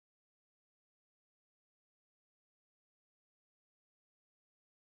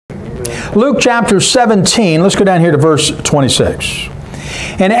Luke chapter 17, let's go down here to verse 26.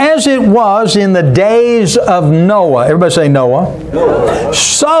 And as it was in the days of Noah, everybody say Noah, Noah,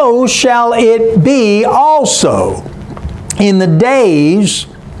 so shall it be also in the days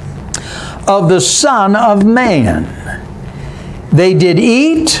of the Son of Man. They did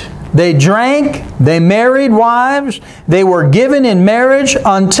eat, they drank, they married wives, they were given in marriage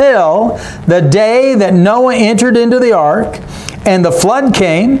until the day that Noah entered into the ark, and the flood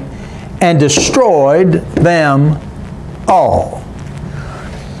came and destroyed them all.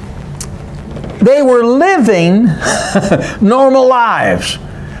 They were living normal lives.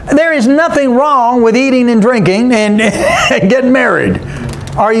 There is nothing wrong with eating and drinking and getting married.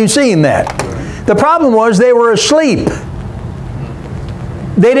 Are you seeing that? The problem was they were asleep.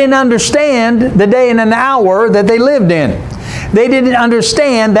 They didn't understand the day and an hour that they lived in. They didn't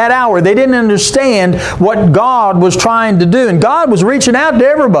understand that hour. They didn't understand what God was trying to do. And God was reaching out to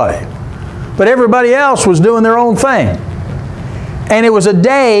everybody. But everybody else was doing their own thing. And it was a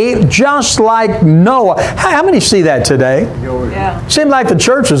day just like Noah. How many see that today? Yeah. Seems like the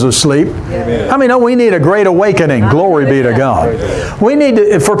church is asleep. Yeah. How many know we need a great awakening? Glory be to God. We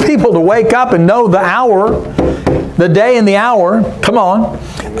need for people to wake up and know the hour, the day and the hour. Come on.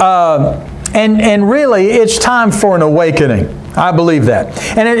 And really, it's time for an awakening. I believe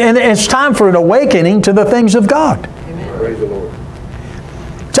that. And it's time for an awakening to the things of God. Amen. Praise the Lord.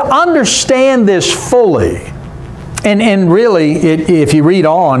 To understand this fully. And really, if you read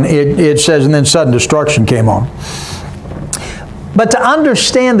on, it says, and then sudden destruction came on. But to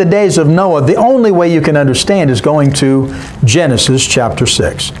understand the days of Noah, the only way you can understand is going to Genesis chapter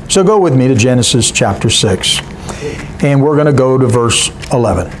 6. So go with me to Genesis chapter 6. And we're going to go to verse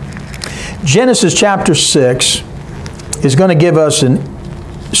 11. Genesis chapter 6 is going to give us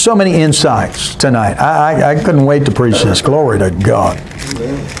so many insights tonight. I couldn't wait to preach this. Glory to God.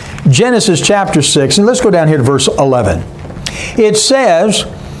 Genesis chapter 6, and let's go down here to verse 11. It says,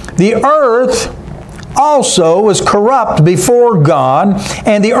 the earth also was corrupt before God,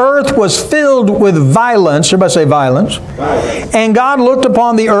 and the earth was filled with violence. Everybody say violence. Violence. And God looked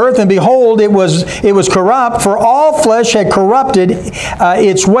upon the earth, and behold, it was corrupt, for all flesh had corrupted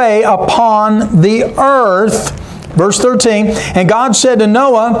its way upon the earth. Verse 13, and God said to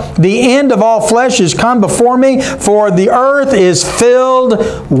Noah, the end of all flesh is come before me, for the earth is filled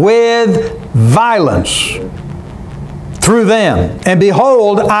with violence through them. And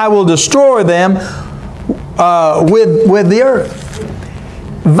behold, I will destroy them with the earth.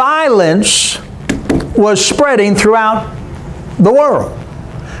 Violence was spreading throughout the world.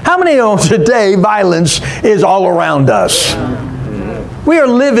 How many know today violence is all around us? We are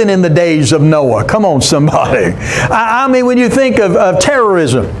living in the days of Noah. Come on, somebody. I mean, when you think of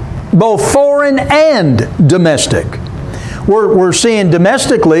terrorism, both foreign and domestic, we're seeing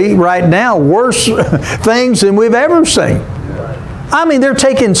domestically right now worse things than we've ever seen. I mean, they're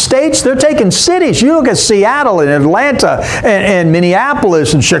taking states, they're taking cities. You look at Seattle and Atlanta and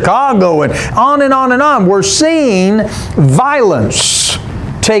Minneapolis and Chicago and on and on and on. We're seeing violence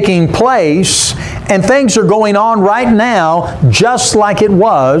taking place, and things are going on right now just like it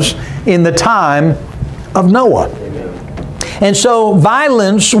was in the time of Noah. And so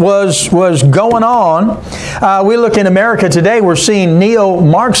violence was going on. We look in America today, we're seeing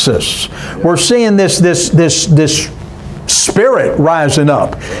neo-Marxists. We're seeing this spirit rising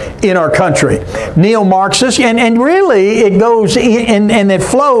up in our country. Neo-Marxists, and really it goes in, and it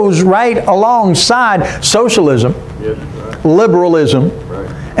flows right alongside socialism, liberalism,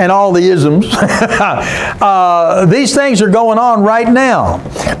 and all the isms. These things are going on right now.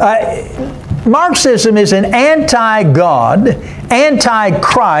 Marxism is an anti-God,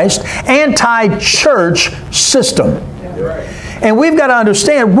 anti-Christ, anti-church system. And we've got to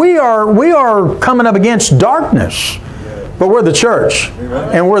understand we are coming up against darkness. But we're the church,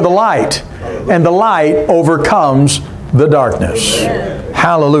 and we're the light, and the light overcomes the darkness.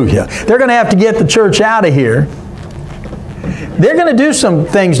 Hallelujah. They're going to have to get the church out of here. They're going to do some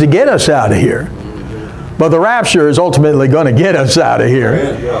things to get us out of here. But the rapture is ultimately going to get us out of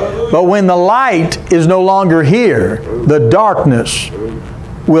here. But when the light is no longer here, the darkness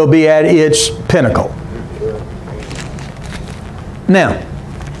will be at its pinnacle. Now,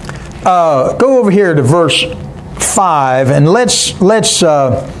 go over here to verse 5, and let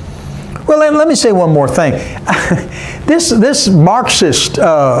me say one more thing. This Marxist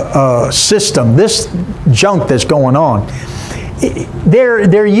system, this junk that's going on,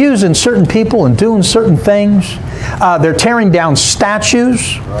 they're using certain people and doing certain things. They're tearing down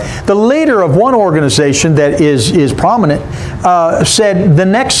statues. The leader of one organization that is prominent said the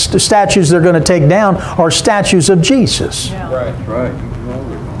next statues they're going to take down are statues of Jesus. Right.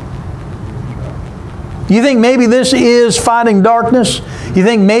 You think maybe this is fighting darkness? You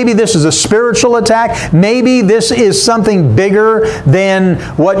think maybe this is a spiritual attack? Maybe this is something bigger than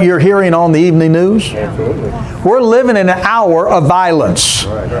what you're hearing on the evening news? Absolutely. We're living in an hour of violence.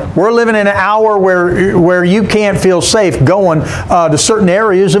 We're living in an hour where you can't feel safe going to certain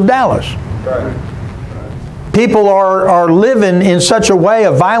areas of Dallas. People are living in such a way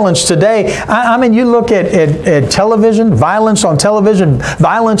of violence today. I mean, you look at television, violence on television,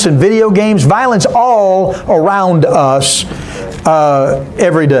 violence in video games, violence all around us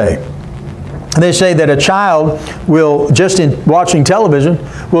every day. They say that a child will, just in watching television,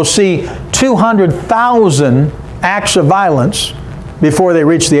 will see 200,000 acts of violence before they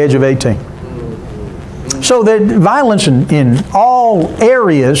reach the age of 18. So the violence in all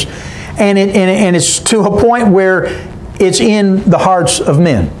areas, and it's to a point where it's in the hearts of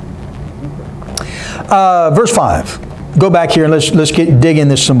men. Verse 5. Go back here and let's dig in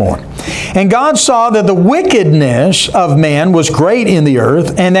this some more. And God saw that the wickedness of man was great in the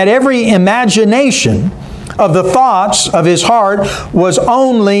earth, and that every imagination of the thoughts of his heart was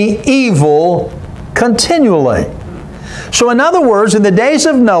only evil continually. So in other words, in the days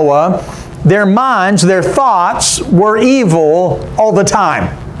of Noah, their minds, their thoughts were evil all the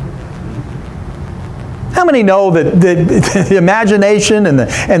time. How many know that the imagination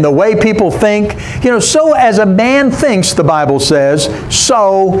and the way people think, so as a man thinks, the Bible says,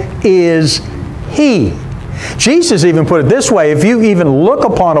 so is he. Jesus even put it this way: if you even look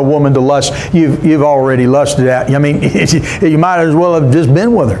upon a woman to lust, you've already lusted at. I mean, you might as well have just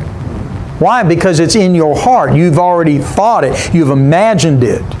been with her. Why? Because it's in your heart. You've already thought it. You've imagined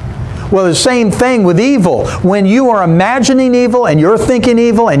it. Well, the same thing with evil. When you are imagining evil and you're thinking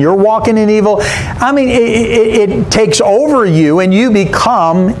evil and you're walking in evil, I mean, it takes over you and you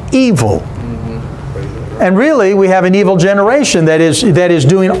become evil. And really, we have an evil generation that is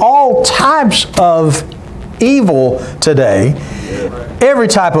doing all types of evil today. Every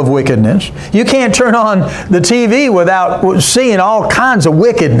type of wickedness. You can't turn on the TV without seeing all kinds of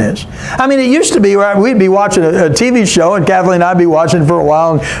wickedness. I mean, it used to be, right, we'd be watching a TV show, and Kathleen and I'd be watching for a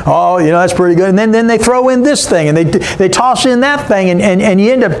while, and that's pretty good. And then they throw in this thing, and they toss in that thing, and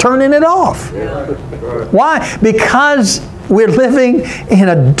you end up turning it off. Why? Because we're living in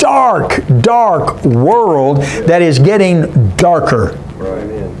a dark, dark world that is getting darker.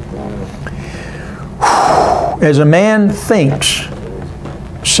 As a man thinks,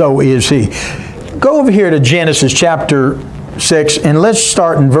 so is he. Go over here to Genesis chapter 6, and let's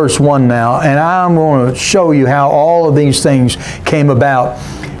start in verse 1 now. And I'm going to show you how all of these things came about.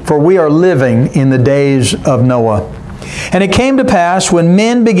 For we are living in the days of Noah. And it came to pass, when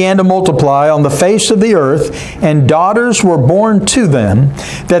men began to multiply on the face of the earth, and daughters were born to them,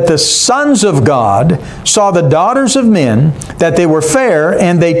 that the sons of God saw the daughters of men, that they were fair,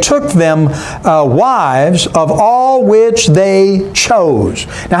 and they took them wives of all which they chose.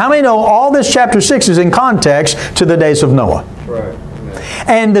 Now, how many know all this chapter 6 is in context to the days of Noah? Right.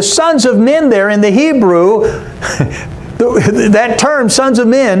 And the sons of men there in the Hebrew, that term, sons of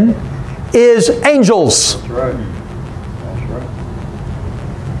men, is angels. That's right.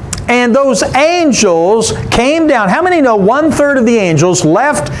 And those angels came down. How many know 1/3 of the angels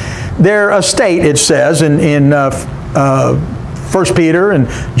left their estate, it says in 1 Peter and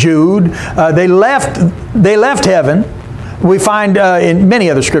Jude. They left heaven. We find in many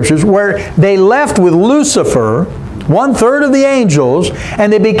other scriptures where they left with Lucifer, 1/3 of the angels,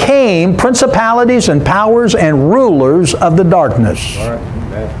 and they became principalities and powers and rulers of the darkness. All right.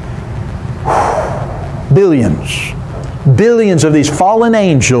 Billions of these fallen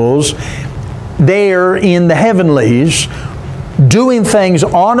angels there in the heavenlies doing things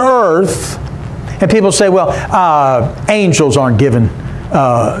on earth. And people say, well, angels aren't given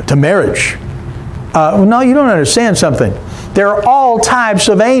to marriage. No, you don't understand something. There are all types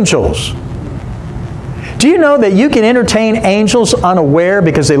of angels. Do you know that you can entertain angels unaware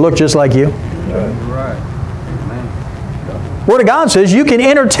because they look just like you? Right. Word of God says you can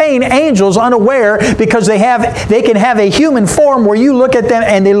entertain angels unaware because they can have a human form where you look at them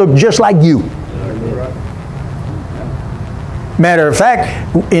and they look just like you. Matter of fact,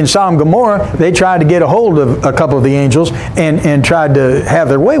 in Sodom and Gomorrah, they tried to get a hold of a couple of the angels and tried to have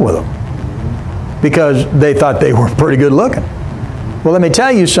their way with them because they thought they were pretty good looking. Well, let me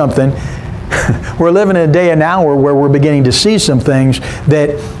tell you something. We're living in a day and hour where we're beginning to see some things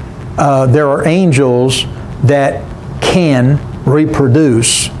that there are angels that can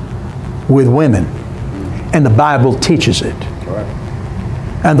reproduce with women. And the Bible teaches it.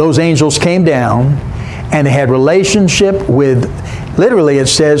 And those angels came down and they had relationship with, literally it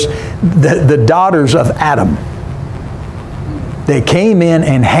says, the daughters of Adam. They came in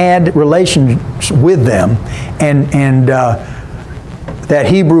and had relationship with them. And that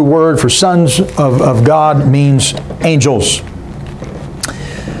Hebrew word for sons of God means angels.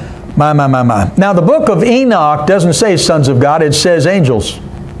 My. Now, the book of Enoch doesn't say sons of God, it says angels.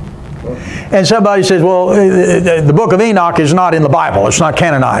 And somebody says, well, the book of Enoch is not in the Bible. It's not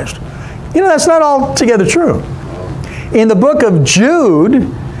canonized. You know, that's not altogether true. In the book of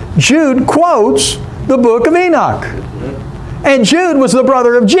Jude, Jude quotes the book of Enoch. And Jude was the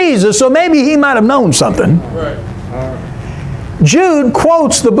brother of Jesus, so maybe he might have known something. Jude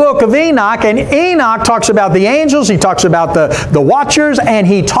quotes the book of Enoch, and Enoch talks about the angels, he talks about the watchers, and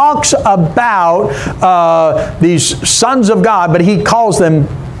he talks about these sons of God, but he calls them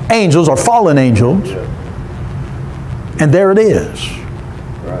angels or fallen angels. And there it is.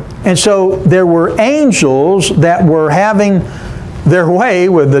 And so there were angels that were having their way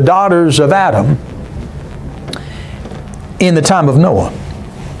with the daughters of Adam in the time of Noah.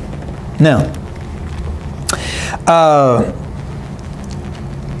 Now,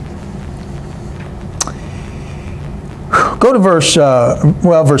 go to verse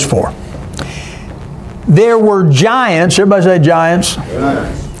 4. There were giants. Everybody say giants.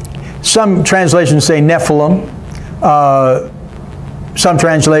 Some translations say Nephilim. Some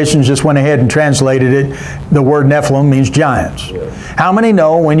translations just went ahead and translated it. The word Nephilim means giants. How many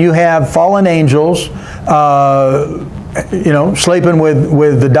know when you have fallen angels, sleeping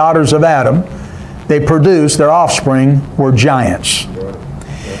with the daughters of Adam, they produced, their offspring were giants.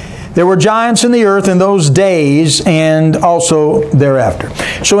 There were giants in the earth in those days and also thereafter.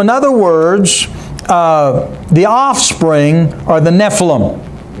 So in other words, the offspring are the Nephilim.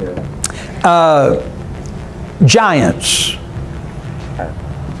 Giants.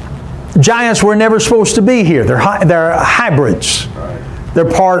 Giants were never supposed to be here. They're hybrids. They're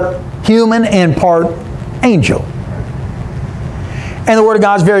part human and part angel. And the Word of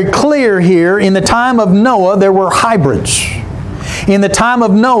God is very clear here. In the time of Noah, there were hybrids. In the time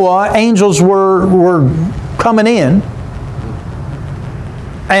of Noah, angels were coming in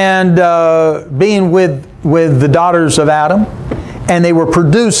and being with the daughters of Adam, and they were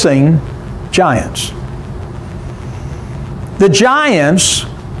producing giants. The giants,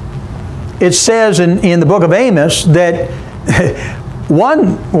 it says in the book of Amos that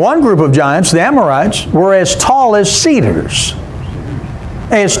one group of giants, the Amorites, were as tall as cedars.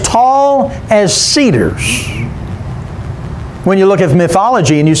 As tall as cedars. When you look at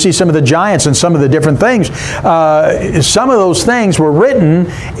mythology and you see some of the giants and some of the different things, some of those things were written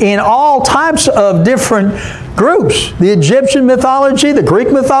in all types of different groups. The Egyptian mythology, the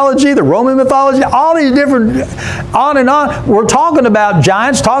Greek mythology, the Roman mythology, all these different, on and on. We're talking about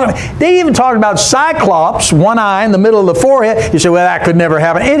giants. They even talk about Cyclops, one eye in the middle of the forehead. You say, well, that could never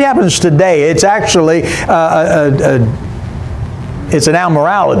happen. It happens today. It's actually it's an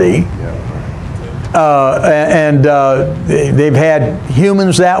immorality. They've had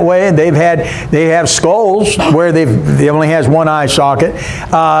humans that way, and they have skulls where they only has one eye socket,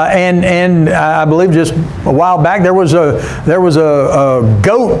 and I believe just a while back there was a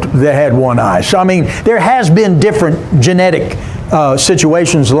goat that had one eye. So I mean, there has been different genetic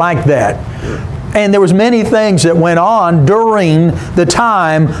situations like that, and there was many things that went on during the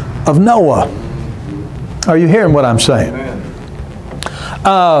time of Noah. Are you hearing what I'm saying?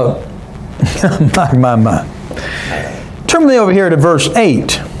 My. Turn me over here to verse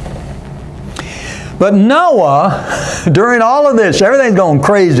 8. But Noah, during all of this, everything's going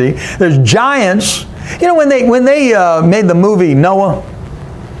crazy. There's giants. You know, when they made the movie Noah,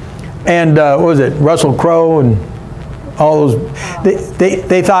 and what was it, Russell Crowe and all those,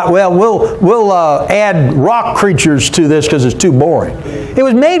 they thought, well, we'll add rock creatures to this because it's too boring. It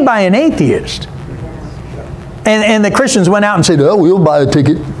was made by an atheist. And the Christians went out and said, oh, we'll buy a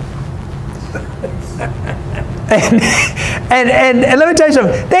ticket. And let me tell you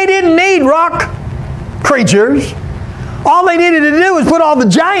something. They didn't need rock creatures. All they needed to do was put all the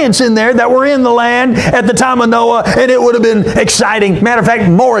giants in there that were in the land at the time of Noah, and it would have been exciting. Matter of fact,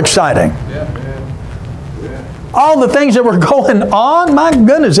 more exciting. All the things that were going on, my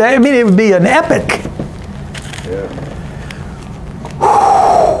goodness, I mean, it would be an epic.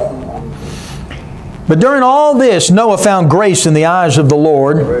 But during all this, Noah found grace in the eyes of the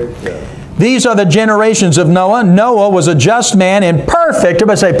Lord. These are the generations of Noah. Noah was a just man and perfect.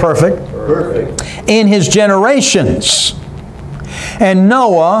 Everybody say perfect. Perfect. In his generations. And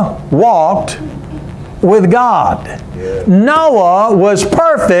Noah walked with God. Yeah. Noah was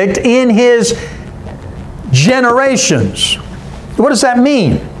perfect in his generations. What does that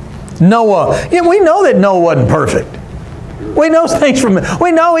mean? Noah. Yeah, we know that Noah wasn't perfect. We know things from him.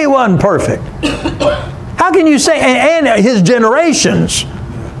 We know he wasn't perfect. How can you say, and his generations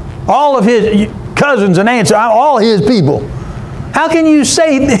all of his cousins and aunts, all his people. How can you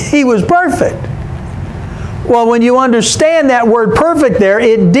say he was perfect? Well, when you understand that word perfect there,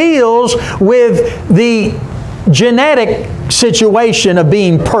 it deals with the genetic situation of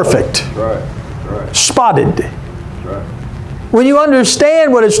being perfect. Right. Spotted. Right. When you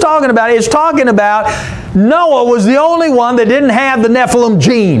understand what it's talking about Noah was the only one that didn't have the Nephilim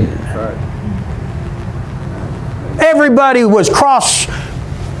gene. Right. Everybody was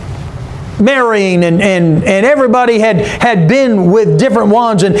cross-marrying and everybody had been with different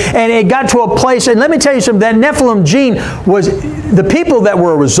ones and it got to a place, and let me tell you something, that Nephilim gene was, the people that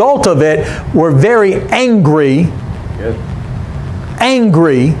were a result of it were very angry,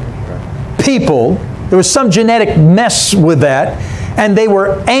 people. There was some genetic mess with that. And they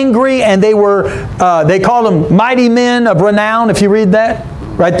were angry, and they called them mighty men of renown, if you read that,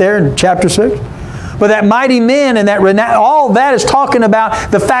 right there in chapter 6. But that mighty men and that renown, all that is talking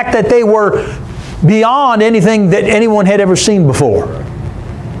about the fact that they were beyond anything that anyone had ever seen before.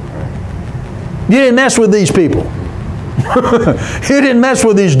 You didn't mess with these people. You didn't mess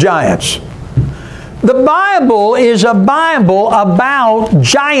with these giants. The Bible is a Bible about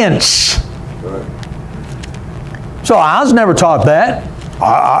giants. So I was never taught that.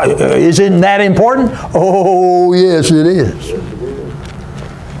 Isn't that important? Oh, yes, it is.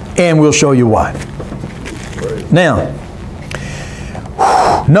 And we'll show you why. Now,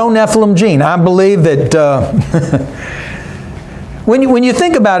 no Nephilim gene. I believe that when you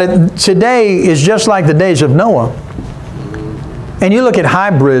think about it, today is just like the days of Noah. And you look at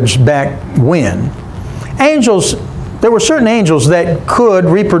hybrids back when. Angels, there were certain angels that could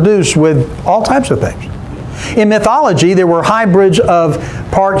reproduce with all types of things. In mythology, there were hybrids of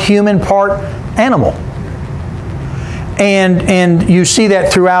part human, part animal. And you see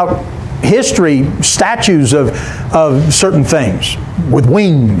that throughout history, statues of certain things with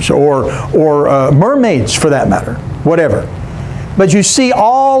wings or mermaids for that matter, whatever. But you see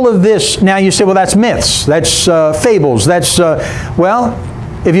all of this. Now you say, well, that's myths, that's fables, that's, well,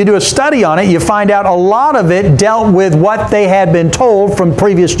 if you do a study on it, you find out a lot of it dealt with what they had been told from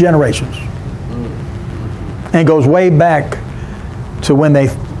previous generations. And goes way back to when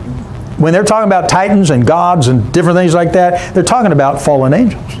they're talking about titans and gods and different things like that, they're talking about fallen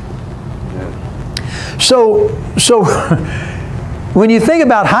angels. So when you think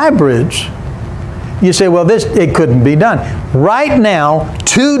about hybrids, you say, well, it couldn't be done. Right now,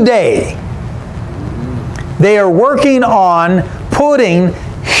 today, they are working on putting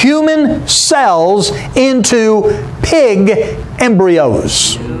human cells into pig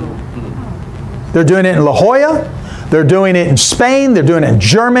embryos. They're doing it in La Jolla. They're doing it in Spain. They're doing it in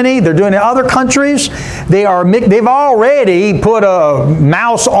Germany. They're doing it in other countries. They've already put a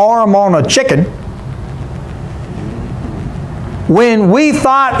mouse arm on a chicken. When we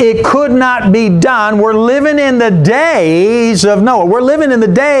thought it could not be done, we're living in the days of Noah. We're living in the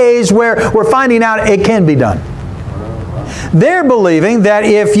days where we're finding out it can be done. They're believing that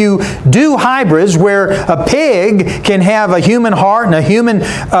if you do hybrids where a pig can have a human heart and a human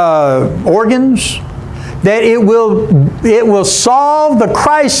organs, that it will solve the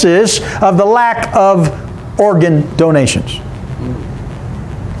crisis of the lack of organ donations,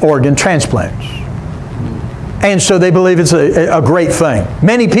 organ transplants. And so they believe it's a great thing.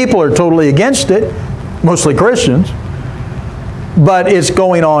 Many people are totally against it, mostly Christians, but it's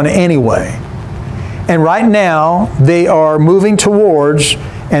going on anyway. And right now, they are moving towards,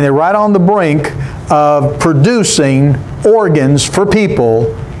 and they're right on the brink of producing organs for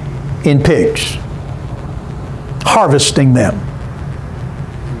people in pigs. Harvesting them.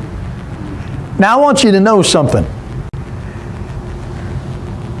 Now, I want you to know something.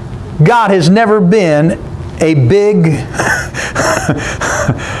 God has never been a big...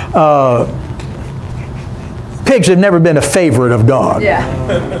 pigs have never been a favorite of God. Yeah.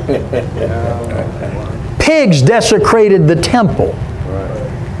 Pigs desecrated the temple.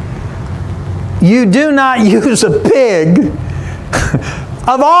 You do not use a pig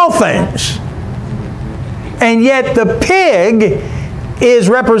of all things. And yet the pig is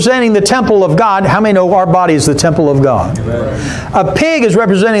representing the temple of God. How many know our body is the temple of God? A pig is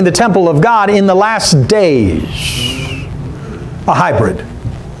representing the temple of God in the last days. A hybrid.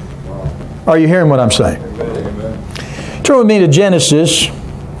 Are you hearing what I'm saying? Turn with me to Genesis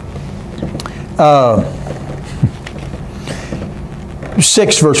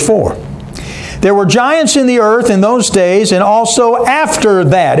 6 verse 4. There were giants in the earth in those days, and also after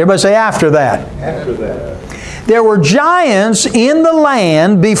that. Everybody say after that. After that. There were giants in the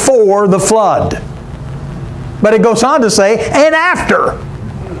land before the flood. But it goes on to say, and after.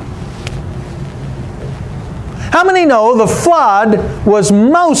 How many know the flood was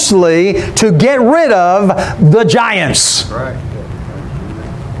mostly to get rid of the giants? Right.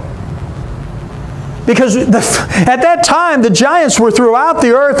 Because at that time, the giants were throughout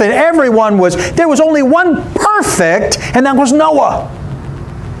the earth and everyone was, there was only one perfect, and that was Noah.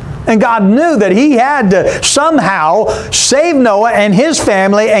 And God knew that He had to somehow save Noah and his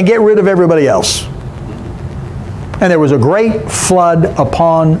family and get rid of everybody else. And there was a great flood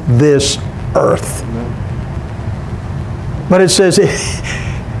upon this earth. But it says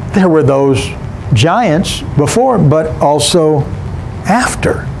there were those giants before, but also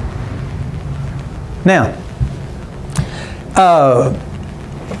after. Now,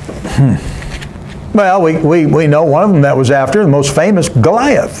 well, we know one of them that was after, the most famous,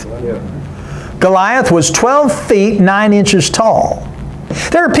 Goliath. Goliath was 12 feet 9 inches tall.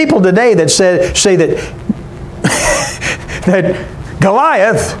 There are people today that say that that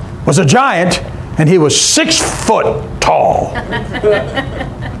Goliath was a giant and he was 6 foot tall.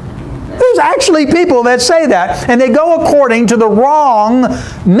 There's actually people that say that, and they go according to the wrong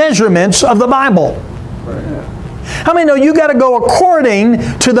measurements of the Bible. How many know you got to go according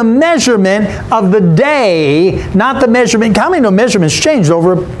to the measurement of the day, not the measurement? How many know measurements changed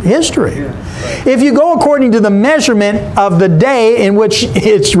over history? If you go according to the measurement of the day in which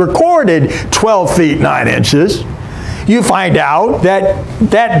it's recorded 12 feet 9 inches, you find out that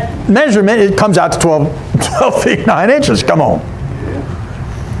that measurement, it comes out to 12 feet 9 inches. Come on.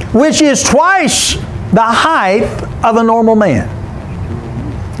 Which is twice the height of a normal man.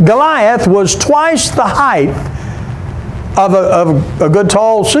 Goliath was twice the height of a good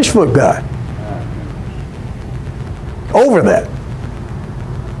tall 6 foot guy. Over that.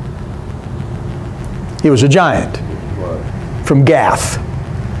 He was a giant from Gath.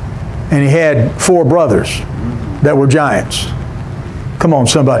 And he had 4 brothers that were giants. Come on,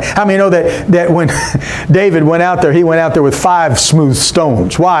 somebody. How many know that when David went out there, he went out there with 5 smooth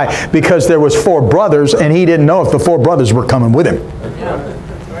stones? Why? Because there was 4 brothers, and he didn't know if the 4 brothers were coming with him.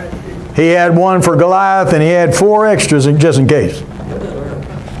 He had 1 for Goliath, and he had 4 extras just in case.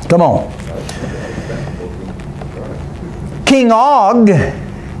 Come on. King Og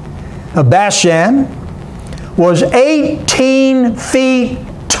of Bashan was 18 feet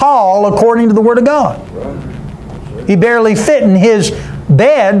tall according to the Word of God. He barely fit in his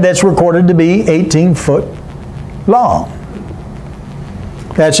bed that's recorded to be 18 foot long.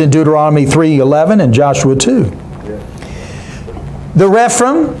 That's in Deuteronomy 3:11 and Joshua 2. The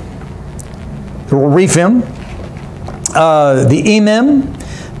Rephaim, the Emim,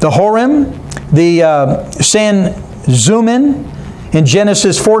 the Horim, the Sanzumin in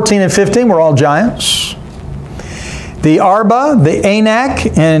Genesis 14 and 15 were all giants. The Arba, the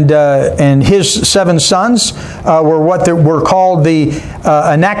Anak, and his 7 sons were what were called the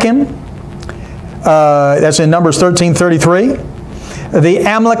Anakim. That's in Numbers 13:33. The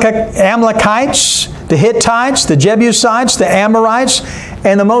Amalekites, the Hittites, the Jebusites, the Amorites,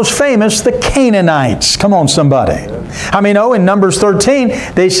 and the most famous, the Canaanites. Come on, somebody. I mean, in Numbers 13,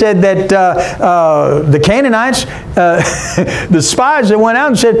 they said that the Canaanites, the spies that went out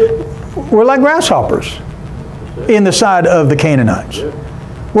and said, we're like grasshoppers in the side of the Canaanites.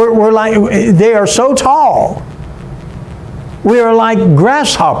 We're like, they are so tall. We are like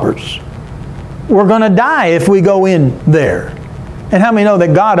grasshoppers. We're going to die if we go in there. And how many know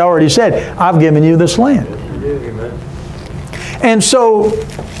that God already said, I've given you this land? And so,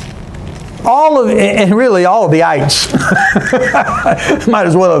 all of the ites, might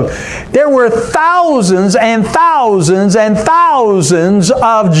as well have, there were thousands and thousands and thousands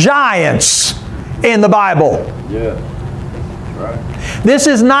of giants in the Bible. Yeah. Right. This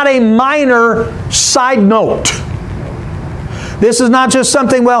is not a minor side note. This is not just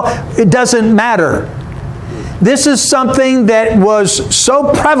something, well, it doesn't matter. This is something that was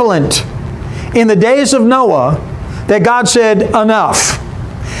so prevalent in the days of Noah that God said, enough.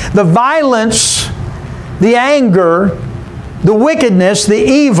 The violence, the anger, the wickedness, the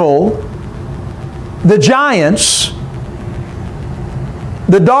evil, the giants,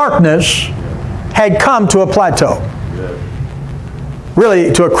 the darkness had come to a plateau.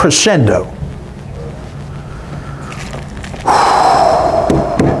 Really to a crescendo.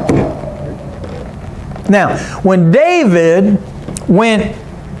 Now, when David went,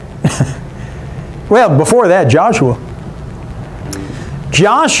 well, before that,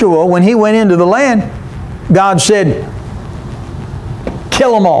 Joshua, when he went into the land, God said,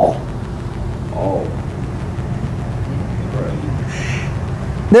 kill them all.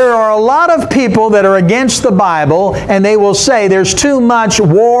 There are a lot of people that are against the Bible, and they will say there's too much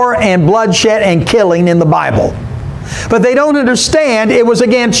war and bloodshed and killing in the Bible. But they don't understand it was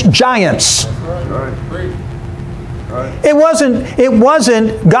against giants. Right. It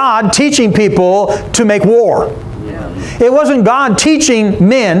wasn't God teaching people to make war. It wasn't God teaching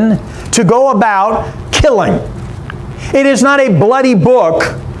men to go about killing. It is not a bloody book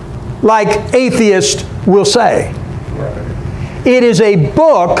like atheists will say. It is a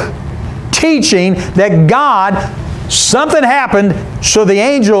book teaching that God, something happened, so the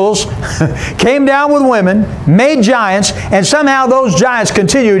angels came down with women, made giants, and somehow those giants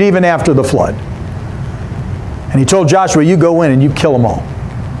continued even after the flood. And he told Joshua, you go in and you kill them all.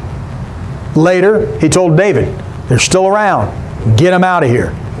 Later, he told David, they're still around. Get them out of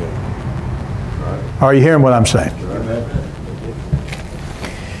here. Are you hearing what I'm saying?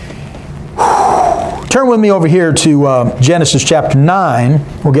 Turn with me over here to Genesis chapter 9.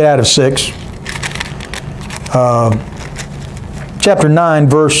 We'll get out of 6. Chapter 9,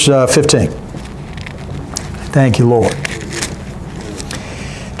 verse 15. Thank you, Lord.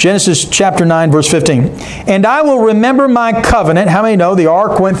 Genesis chapter 9, verse 15. And I will remember my covenant. How many know the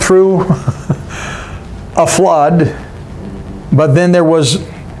ark went through a flood, but then there was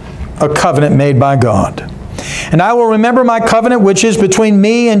a covenant made by God. And I will remember my covenant which is between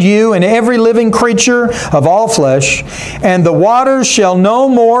me and you and every living creature of all flesh. And the waters shall no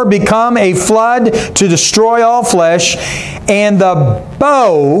more become a flood to destroy all flesh. And the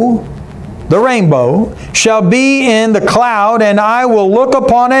bow, the rainbow, shall be in the cloud, and I will look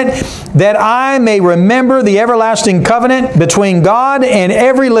upon it, that I may remember the everlasting covenant between God and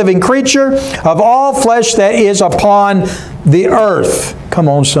every living creature of all flesh that is upon the earth. Come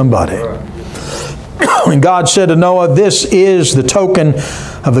on, somebody. And God said to Noah, this is the token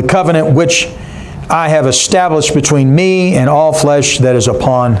of the covenant which I have established between me and all flesh that is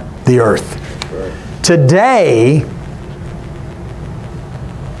upon the earth. Today,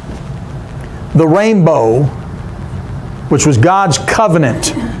 the rainbow, which was God's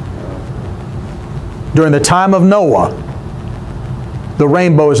covenant during the time of Noah, the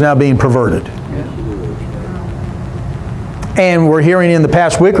rainbow is now being perverted. And we're hearing in the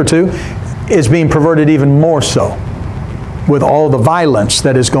past week or two, is being perverted even more so. With all the violence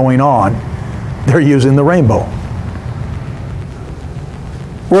that is going on, they're using the rainbow.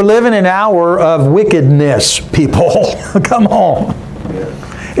 We're living in an hour of wickedness, people. Come on.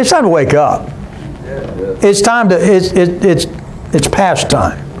 It's time to wake up. It's time to, it's past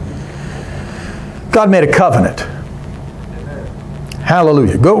time. God made a covenant.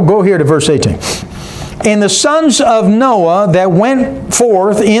 Hallelujah. Go here to verse 18. And the sons of Noah that went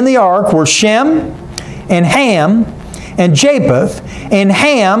forth in the ark were Shem and Ham and Japheth. And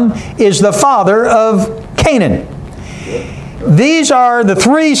Ham is the father of Canaan. These are the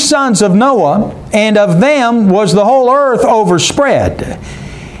three sons of Noah, and of them was the whole earth overspread.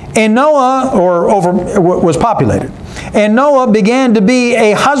 And Noah, was populated. And Noah began to be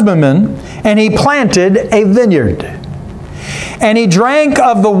a husbandman, and he planted a vineyard. And he drank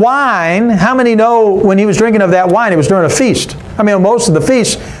of the wine. How many know when he was drinking of that wine, it was during a feast? I mean, most of the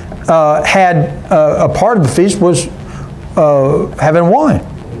feast had, a part of the feast was having wine.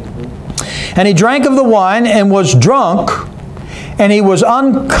 And he drank of the wine and was drunk, and he was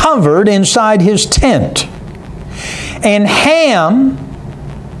uncovered inside his tent. And Ham,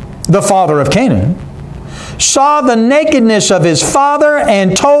 the father of Canaan, saw the nakedness of his father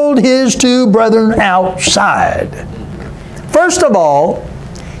and told his two brethren outside. First of all,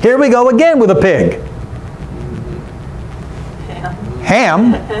 here we go again with a pig.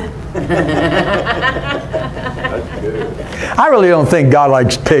 Ham. I really don't think God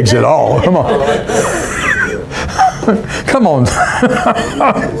likes pigs at all. Come on. Come on.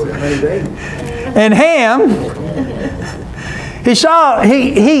 And Ham,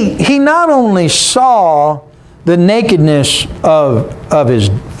 he not only saw the nakedness of his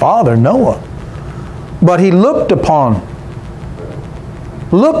father Noah, but he looked upon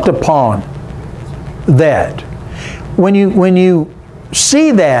that. When you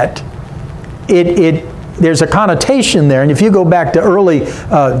see that, there's a connotation there. And if you go back to early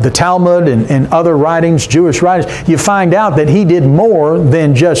the Talmud and other writings, Jewish writings, you find out that he did more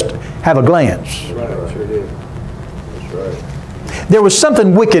than just have a glance. Right, sure did. That's right. There was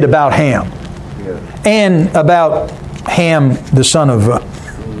something wicked about Ham, and about Ham, the son of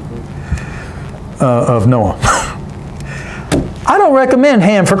Noah. I don't recommend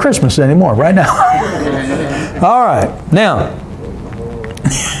ham for Christmas anymore right now. All right. Now,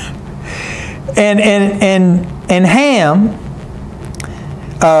 and Ham,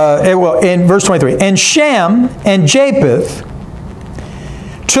 in verse 23, and Shem and Japheth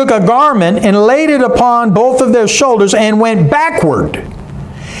took a garment and laid it upon both of their shoulders and went backward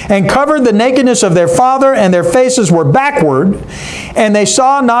and covered the nakedness of their father, and their faces were backward, and they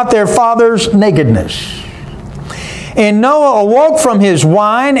saw not their father's nakedness. And Noah awoke from his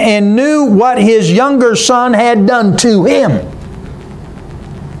wine and knew what his younger son had done to him.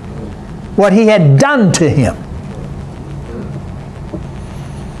 What he had done to him.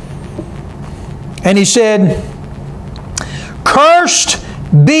 And he said, "Cursed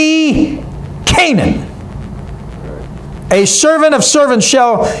be Canaan. A servant of servants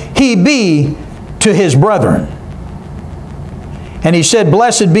shall he be to his brethren." And he said,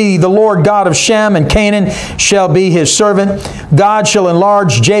 "Blessed be the Lord God of Shem, and Canaan shall be his servant. God shall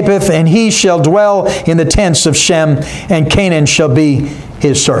enlarge Japheth, and he shall dwell in the tents of Shem, and Canaan shall be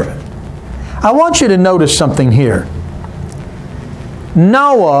his servant." I want you to notice something here.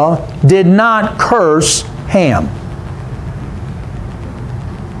 Noah did not curse Ham.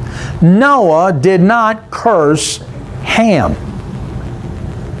 Noah did not curse Ham.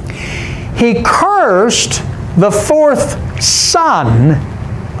 He cursed the fourth son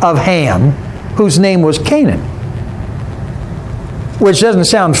of Ham, whose name was Canaan, which doesn't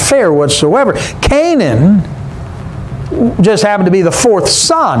sound fair whatsoever. Canaan just happened to be the fourth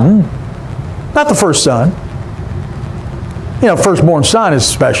son, not the first son. You know, firstborn son is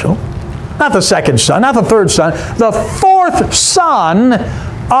special. Not the second son, not the third son. The fourth son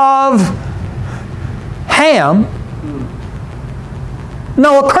of Ham,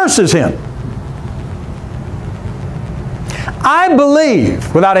 Noah curses him. I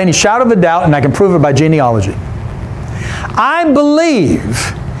believe, without any shadow of a doubt, and I can prove it by genealogy, I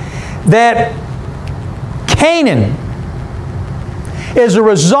believe that Canaan is a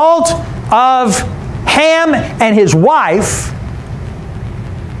result of Ham and his wife.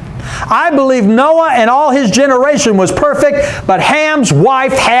 I believe Noah and all his generation was perfect, but Ham's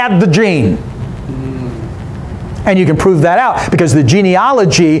wife had the gene. And you can prove that out, because the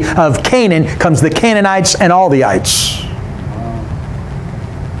genealogy of Canaan comes the Canaanites and all the ites.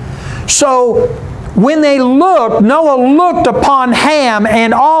 So when they looked, Noah looked upon Ham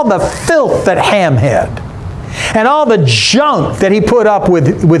and all the filth that Ham had, and all the junk that he put up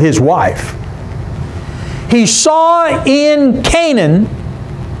with his wife. He saw in Canaan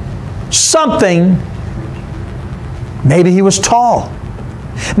something. Maybe he was tall.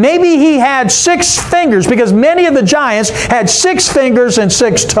 Maybe he had 6 fingers, because many of the giants had 6 fingers and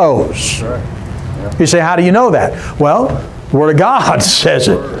 6 toes. Right. Yeah. You say, how do you know that? Well, the Word of God says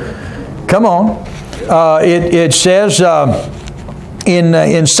it. Come on. It says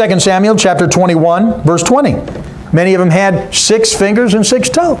in 2 Samuel chapter 21, verse 20. Many of them had 6 fingers and 6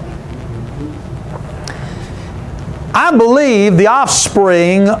 toes. I believe the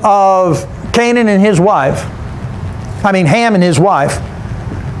offspring of Canaan and his wife, Ham and his wife,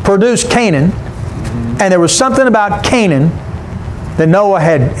 produced Canaan, and there was something about Canaan that Noah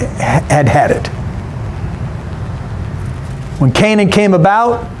had it. When Canaan came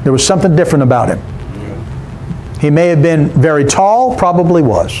about, there was something different about him. He may have been very tall, probably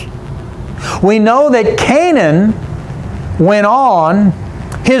was. We know that Canaan went on,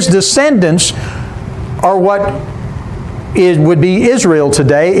 his descendants are what would be Israel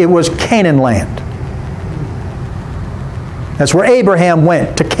today. It was Canaan land. That's where Abraham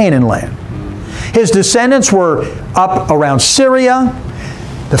went, to Canaan land. His descendants were up around Syria,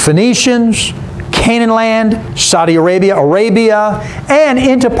 the Phoenicians, Canaan land, Saudi Arabia, and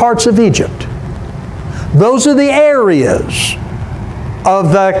into parts of Egypt. Those are the areas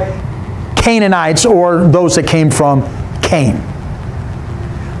of the Canaanites, or those that came from Cain.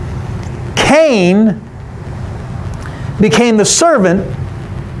 Cain became the servant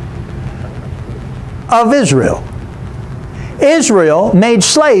of Israel. Israel made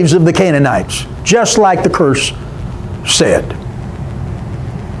slaves of the Canaanites, just like the curse said.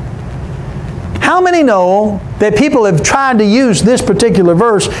 How many know that people have tried to use this particular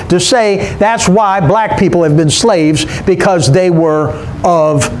verse to say that's why black people have been slaves, because they were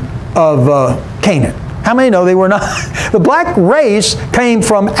of Canaan? How many know they were not? The black race came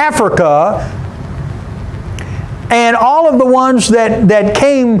from Africa, and all of the ones that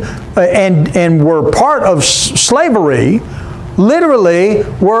came and were part of slavery literally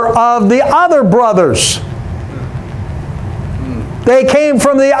were of the other brothers. They came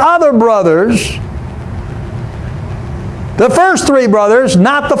from the other brothers. The first 3 brothers,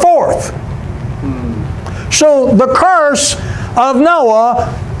 not the 4th. So the curse of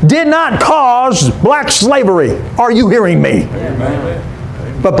Noah did not cause black slavery. Are you hearing me?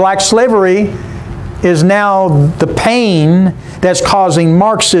 Amen. But black slavery is now the pain that's causing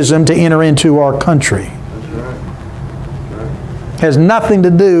Marxism to enter into our country. That's right. Has nothing to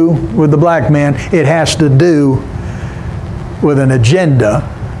do with the black man. It has to do with an agenda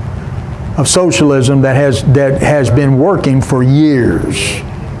of socialism that has been working for years.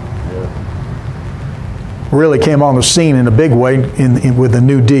 really came on the scene in a big way with the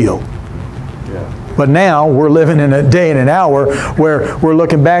New Deal. Yeah. But now we're living in a day and an hour where we're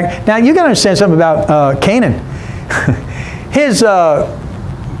looking back. Now you got to understand something about Canaan. His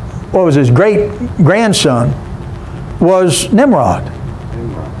what was his great grandson was Nimrod,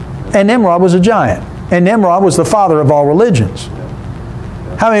 and Nimrod was a giant, and Nimrod was the father of all religions.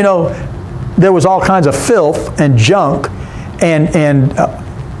 How many know there was all kinds of filth and junk and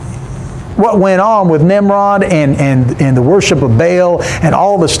what went on with Nimrod and the worship of Baal and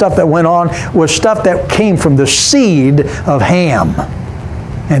all the stuff that went on was stuff that came from the seed of Ham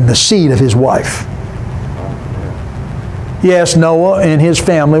and the seed of his wife. Yes, Noah and his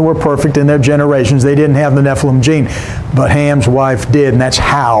family were perfect in their generations. They didn't have the Nephilim gene, but Ham's wife did, and that's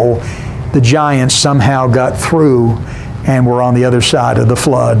how the giants somehow got through and were on the other side of the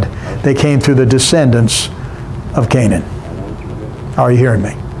flood. They came through the descendants of Canaan. Are you hearing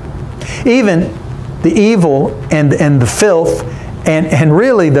me? Even the evil and the filth and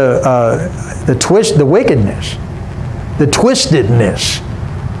really the twist, the wickedness, the twistedness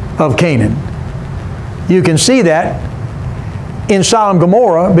of Canaan. You can see that in Sodom and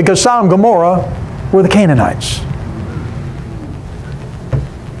Gomorrah, because Sodom and Gomorrah were the Canaanites.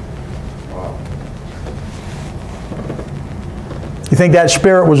 You think that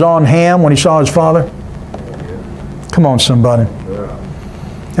spirit was on Ham when he saw his father? Come on, somebody.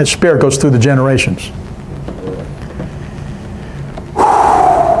 That spirit goes through the generations.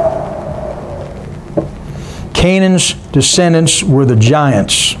 Canaan's descendants were the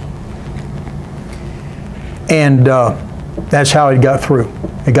giants. And that's how it got through.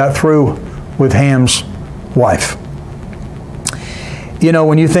 It got through with Ham's wife. You know,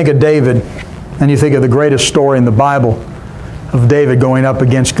 when you think of David, and you think of the greatest story in the Bible of David going up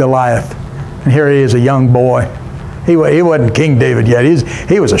against Goliath, and here he is, a young boy. He wasn't King David yet.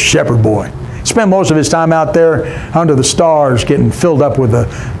 He was a shepherd boy. He spent most of his time out there under the stars getting filled up with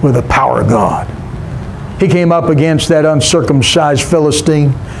the power of God. He came up against that uncircumcised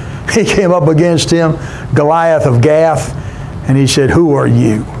Philistine. He came up against him, Goliath of Gath, and he said, "Who are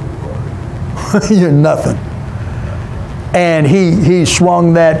you?" "You're nothing." And he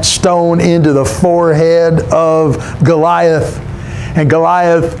swung that stone into the forehead of Goliath. And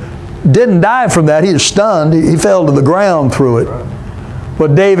Goliath didn't die from that. He was stunned. He fell to the ground through it.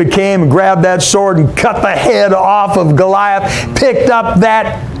 But David came and grabbed that sword and cut the head off of Goliath, picked up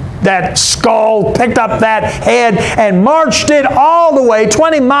that skull, picked up that head, and marched it all the way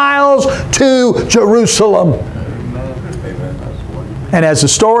 20 miles to Jerusalem. And as the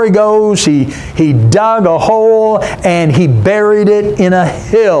story goes, he dug a hole and he buried it in a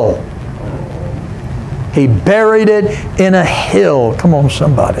hill. He buried it in a hill. Come on,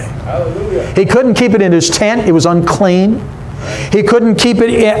 somebody. Hallelujah. He couldn't keep it in his tent. It was unclean. He couldn't keep it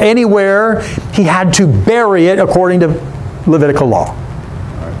anywhere. He had to bury it according to Levitical law.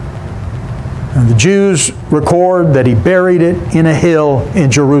 And the Jews record that he buried it in a hill in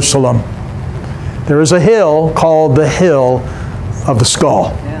Jerusalem. There is a hill called the Hill of the Skull.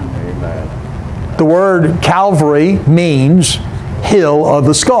 Amen. The word Calvary means hill of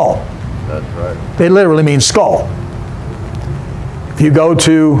the skull. That's right. It literally means skull. If you go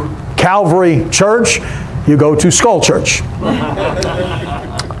to Calvary Church, you go to Skull Church.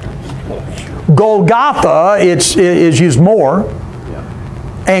 Golgotha is used more,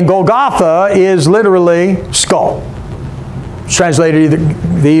 and Golgotha is literally skull. It's translated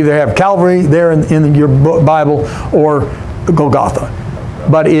they either have Calvary there in your Bible or Golgotha,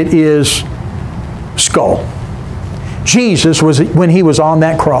 but it is skull. Jesus was, when he was on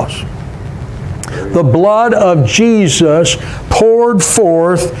that cross, the blood of Jesus poured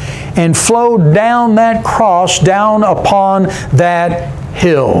forth and flowed down that cross, down upon that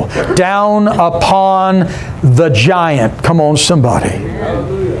hill, down upon the giant. Come on, somebody.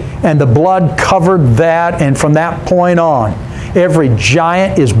 And the blood covered that, and from that point on, every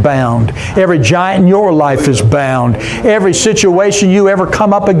giant is bound. Every giant in your life is bound. Every situation you ever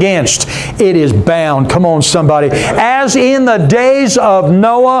come up against, it is bound. Come on, somebody. As in the days of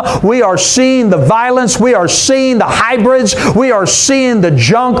Noah, we are seeing the violence. We are seeing the hybrids. We are seeing the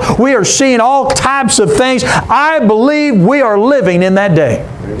junk. We are seeing all types of things. I believe we are living in that day.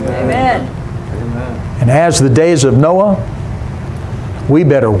 Amen. And as the days of Noah, we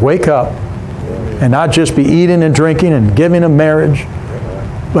better wake up and not just be eating and drinking and giving a marriage,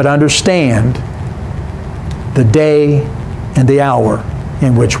 but understand the day and the hour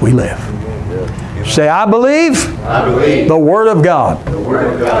in which we live. Say, I believe I believe the Word of God. the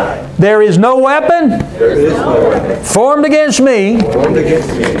Word of God. There is no weapon There is no weapon formed against me formed against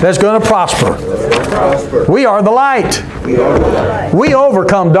me that's going to prosper. that will prosper. We are the light. We are the light. We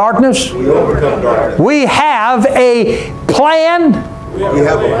overcome darkness. We overcome darkness. We have a plan. We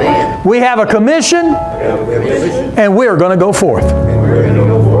have a plan. We have a commission. We have a mission. And we are going to go forth. And we're going to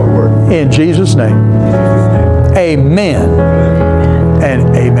go forward. In Jesus' name. Amen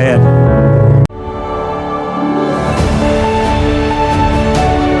and amen.